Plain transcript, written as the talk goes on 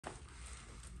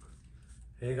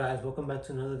Hey guys, welcome back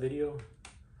to another video.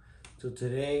 So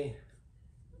today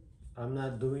I'm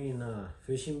not doing a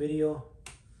fishing video.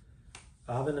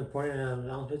 I have an important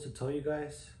announcement to tell you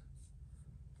guys.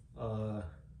 I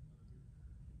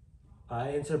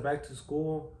enter back to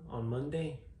school on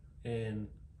Monday and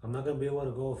I'm not gonna be able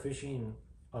to go fishing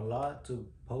a lot to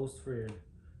post for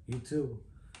YouTube.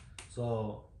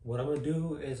 So what I'm gonna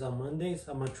do is on Mondays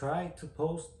I'm gonna try to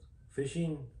post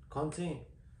fishing content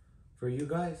for you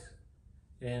guys.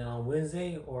 And on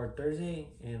Wednesday or Thursday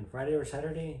and Friday or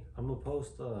Saturday, I'm gonna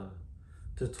post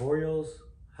tutorials,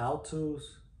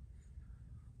 how-tos,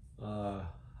 how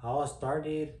I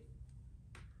started,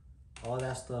 all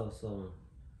that stuff. So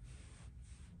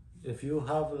if you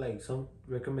have like some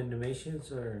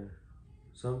recommendations or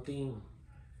something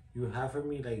you have for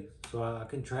me, like so I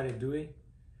can try to do it,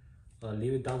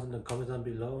 leave it down in the comments down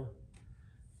below,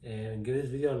 and give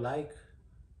this video a like.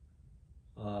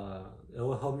 It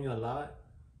will help me a lot.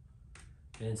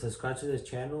 And subscribe to this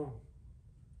channel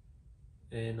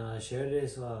and share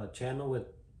this channel with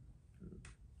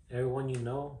everyone you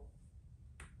know.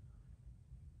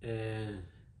 And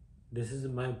this is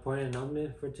my important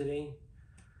announcement for today,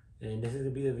 and this is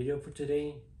gonna be the video for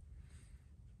today.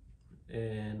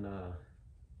 And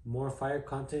more fire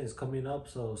content is coming up,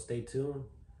 so stay tuned.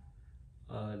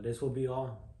 This will be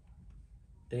all.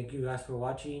 Thank you guys for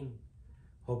watching.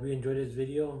 Hope you enjoyed this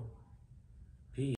video.